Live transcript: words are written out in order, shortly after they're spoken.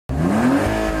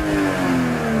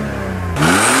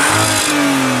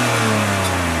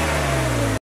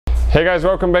Hey guys,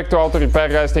 welcome back to Auto Repair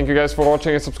guys. Thank you guys for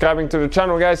watching and subscribing to the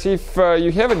channel guys. If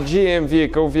you have a GM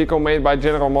vehicle made by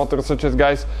General Motors, such as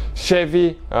guys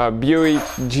Chevy, Buick,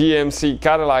 GMC,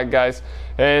 Cadillac guys,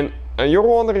 and you're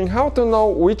wondering how to know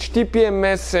which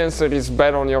TPMS sensor is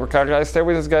better on your car guys, stay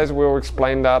with us guys, we'll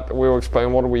explain that, we'll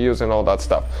explain what we use and all that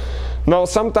stuff. Now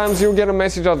sometimes you get a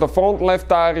message that the front left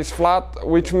tire is flat,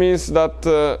 which means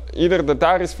that either the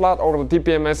tire is flat or the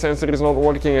TPMS sensor is not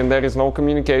working and there is no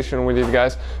communication with it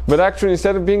guys. But actually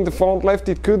instead of being the front left,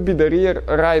 it could be the rear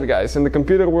right guys, and the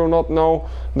computer will not know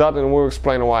that, and we'll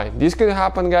explain why. This could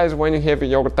happen guys when you have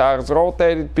your tires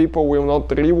rotated, people will not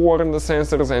rewarm the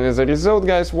sensors, and as a result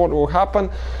guys, what will happen?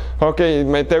 Okay, it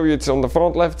may tell you it's on the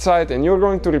front left side and you're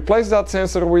going to replace that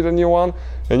sensor with a new one,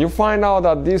 and you find out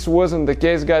that this wasn't the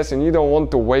case guys, and you don't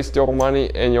want to waste your money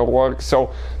and your work.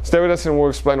 So stay with us and we'll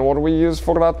explain what we use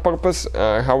for that purpose,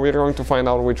 how we're going to find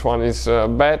out which one is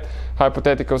bad.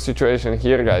 Hypothetical situation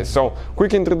here guys. So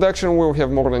quick introduction, we'll have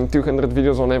more than 200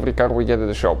 videos on every car we get at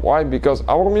the shop. Why? Because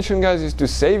our mission guys is to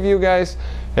save you guys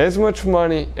as much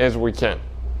money as we can.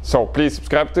 So please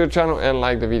subscribe to the channel and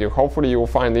like the video. Hopefully you will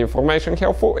find the information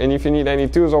helpful, and if you need any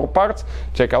tools or parts,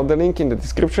 check out the link in the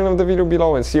description of the video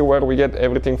below and see where we get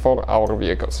everything for our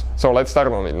vehicles. So let's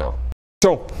start on it now.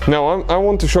 So now I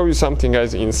want to show you something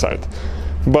guys inside,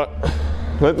 but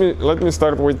let me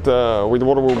start with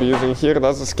what we'll be using here.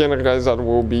 That's the scanner guys that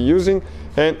we'll be using,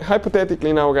 and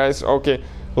hypothetically now guys, okay,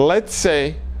 let's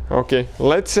say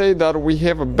that we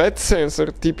have a bad sensor,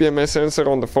 TPMS sensor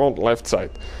on the front left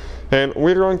side. And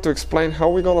we're going to explain how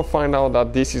we're going to find out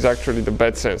that this is actually the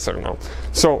bad sensor now.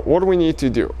 So what we need to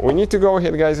do, we need to go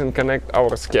ahead guys and connect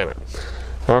our scanner.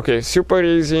 Okay, super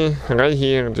easy, right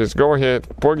here, just go ahead,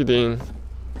 plug it in,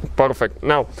 perfect.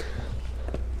 Now,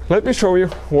 let me show you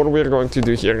what we're going to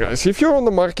do here guys. If you're on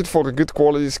the market for a good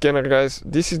quality scanner guys,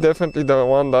 this is definitely the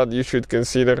one that you should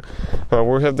consider.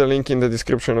 We'll have the link in the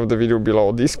description of the video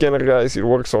below. This scanner guys, it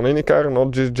works on any car,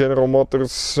 not just General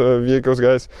Motors vehicles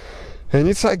guys. And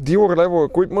it's like dealer level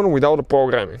equipment without the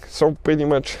programming, so pretty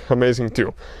much amazing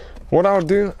too. What I'll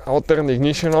do, I'll turn the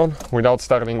ignition on without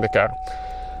starting the car.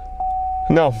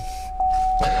 Now,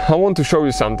 I want to show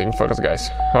you something first guys.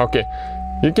 Okay,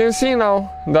 you can see now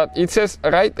that it says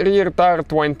right rear tire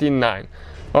 29.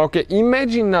 Okay,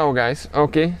 imagine now guys,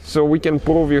 okay, so we can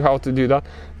prove you how to do that,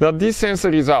 that this sensor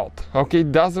is out. Okay,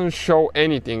 it doesn't show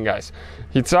anything guys.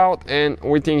 It's out and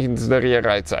we think it's the rear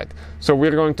right side. So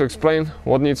we're going to explain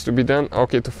what needs to be done,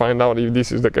 okay, to find out if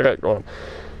this is the correct one.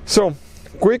 So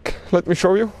quick, let me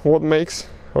show you what makes,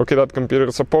 okay, that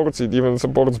computer supports it. Even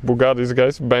supports Bugattis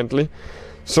guys, Bentley.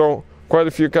 So quite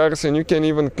a few cars, and you can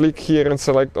even click here and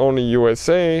select only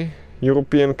USA,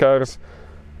 European cars,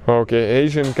 okay,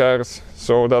 Asian cars,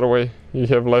 so that way you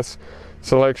have less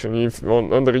selection. If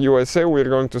under USA we're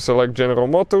going to select General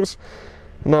Motors.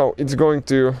 Now it's going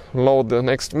to load the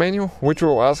next menu, which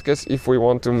will ask us if we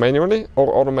want to manually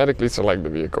or automatically select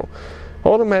the vehicle.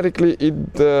 Automatically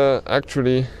it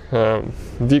actually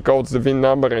decodes the VIN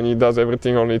number and it does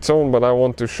everything on its own, but I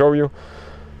want to show you.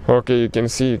 Okay, you can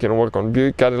see you can work on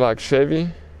Buick, Cadillac, Chevy,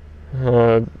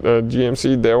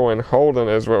 GMC, Tahoe and Holden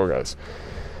as well guys.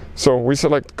 So we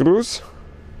select Cruze,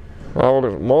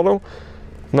 our model.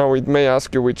 Now it may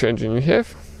ask you which engine you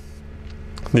have.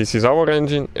 This is our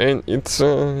engine and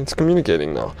it's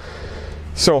communicating now.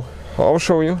 So I'll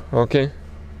show you, okay,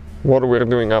 what we're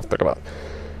doing after that.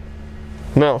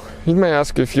 Now it may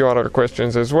ask you a few other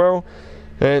questions as well,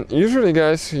 and usually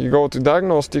guys you go to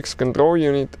diagnostics, control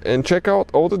unit, and check out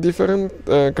all the different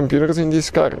computers in this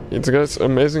car. It's guys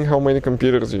amazing how many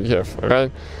computers you have,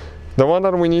 right? The one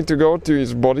that we need to go to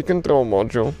is body control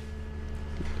module.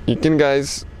 You can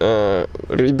guys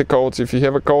read the codes. If you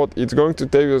have a code, it's going to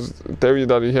tell you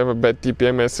that you have a bad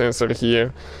TPMS sensor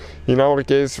here. In our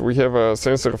case, we have a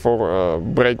sensor for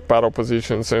brake paddle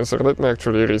position sensor. Let me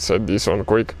actually reset this one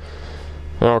quick.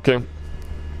 Okay,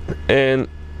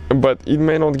 but it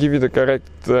may not give you the correct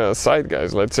side,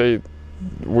 guys. Let's say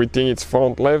we think it's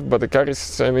front left, but the car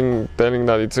is telling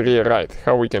that it's rear right.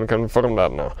 How we can confirm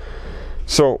that now?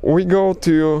 So we go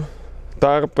to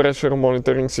tire pressure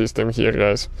monitoring system here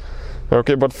guys.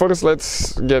 Okay, but first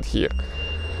let's get here.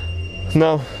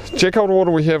 Now check out what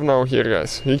we have now here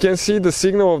guys. You can see the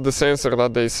signal of the sensor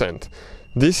that they sent.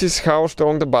 This is how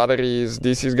strong the battery is.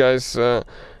 This is guys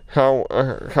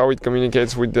how it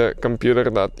communicates with the computer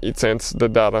that it sends the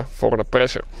data for the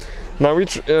pressure. Now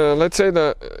let's say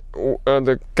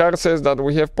the car says that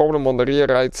we have problem on the rear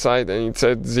right side and it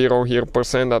said 0 here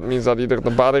 %. That means that either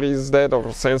the battery is dead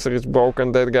or sensor is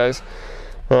broken dead guys.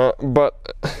 But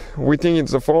we think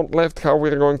it's the front left. How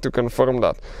we're going to confirm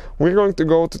that? We're going to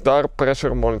go to tire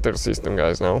pressure monitor system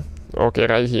guys now. okay,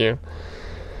 right here.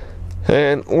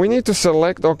 And we need to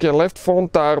select, okay, left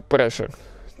front tire pressure.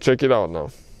 Check it out now.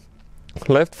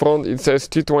 Left front, it says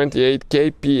 228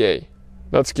 kPa.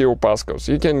 That's kilopascals.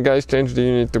 You can, guys, change the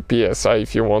unit to PSI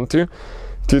if you want to.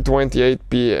 228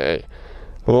 PA.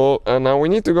 Well, now we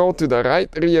need to go to the right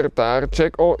rear tire.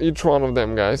 Check each one of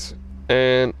them, guys.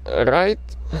 And right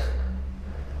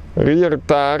rear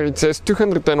tire, it says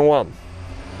 201.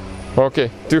 Okay,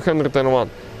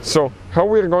 201. So how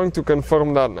we're going to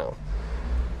confirm that now?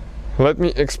 Let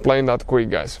me explain that quick,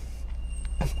 guys.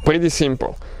 Pretty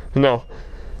simple. Now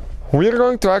we're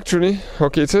going to actually,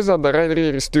 okay, it says that the right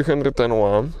rear is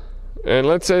 201, and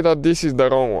let's say that this is the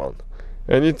wrong one,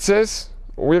 and it says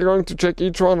we're going to check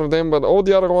each one of them, but all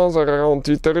the other ones are around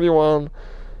 231,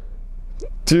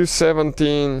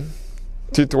 217,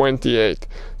 228.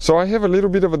 So I have a little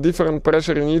bit of a different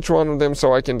pressure in each one of them,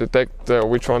 so I can detect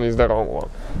which one is the wrong one.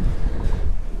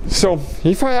 So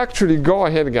if I actually go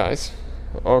ahead, guys,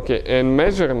 okay, and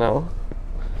measure now,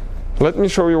 let me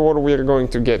show you what we're going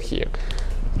to get here.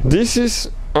 This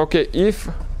is, okay, if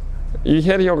you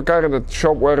had your car at the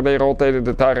shop where they rotated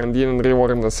the tire and didn't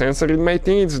reworm the sensor, it may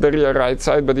think it's the rear right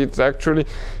side, but it actually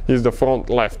is the front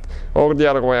left. Or the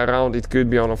other way around, it could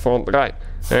be on the front right.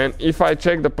 And if I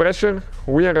check the pressure,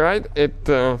 we are right at,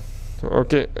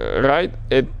 right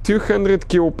at 200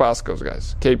 kilopascals,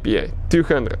 guys, kPa,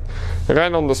 200,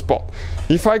 right on the spot.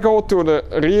 If I go to the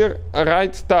rear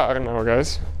right tire now,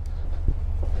 guys,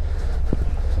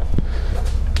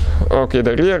 okay,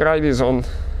 the rear right is on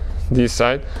this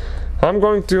side. I'm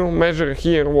going to measure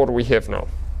here what we have now.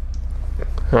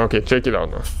 Okay, check it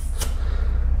out now.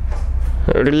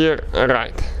 Rear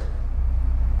right.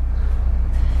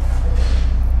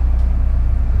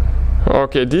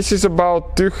 Okay, this is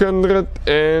about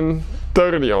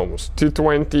 230 almost,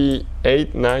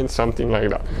 228, 9, something like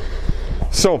that.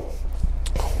 So,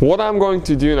 what I'm going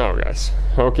to do now, guys,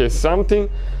 okay, something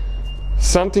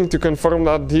to confirm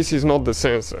that this is not the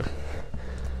sensor.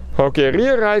 Okay,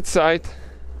 rear right side,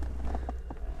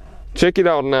 check it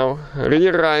out now.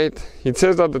 Rear right, it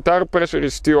says that the tire pressure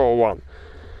is 201.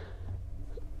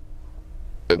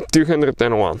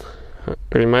 201.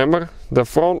 Remember, the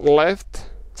front left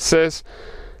says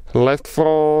left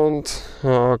front,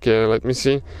 okay, let me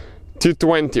see,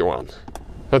 221,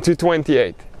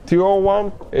 228,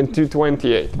 201 and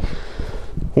 228.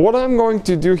 What I'm going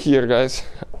to do here, guys,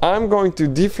 I'm going to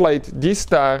deflate this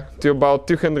tire to about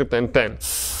 210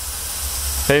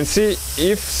 and see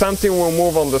if something will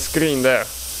move on the screen there.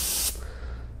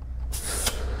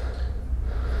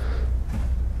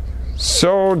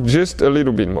 So just a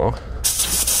little bit more.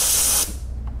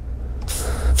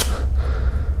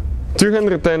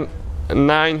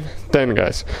 209, 10,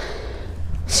 guys.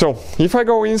 So if I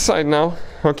go inside now,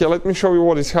 okay, let me show you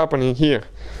what is happening here.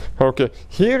 Okay,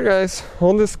 here, guys,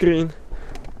 on the screen,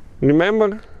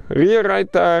 remember, rear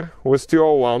right tire was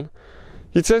 201.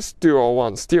 It says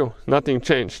 201 still, nothing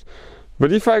changed.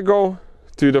 But if I go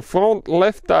to the front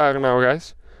left tire now,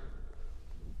 guys,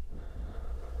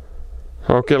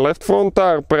 okay, left front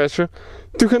tire pressure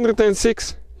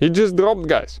 206. It just dropped,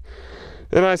 guys.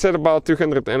 And I said about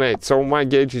 208, so my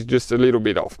gauge is just a little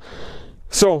bit off.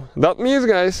 So that means,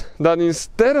 guys, that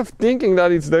instead of thinking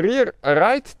that it's the rear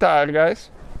right tire, guys,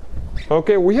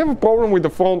 okay, we have a problem with the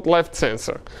front left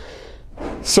sensor.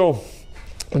 So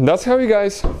that's how you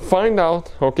guys find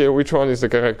out, okay, which one is the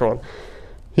correct one.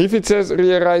 If it says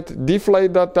rear right,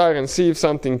 deflate that tire and see if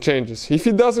something changes. If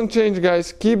it doesn't change,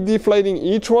 guys, keep deflating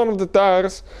each one of the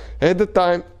tires at the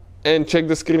time and check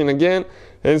the screen again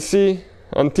and see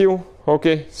until,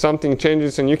 okay, something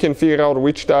changes and you can figure out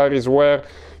which tire is where,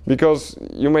 because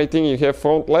you may think you have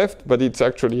front left, but it's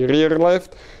actually rear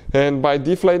left. And by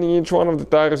deflating each one of the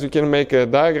tires, you can make a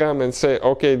diagram and say,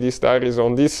 okay, this tire is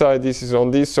on this side, this is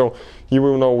on this, so you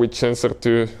will know which sensor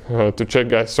to check,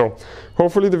 guys. So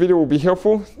hopefully the video will be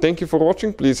helpful. Thank you for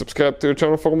watching. Please subscribe to the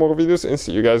channel for more videos and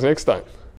see you guys next time.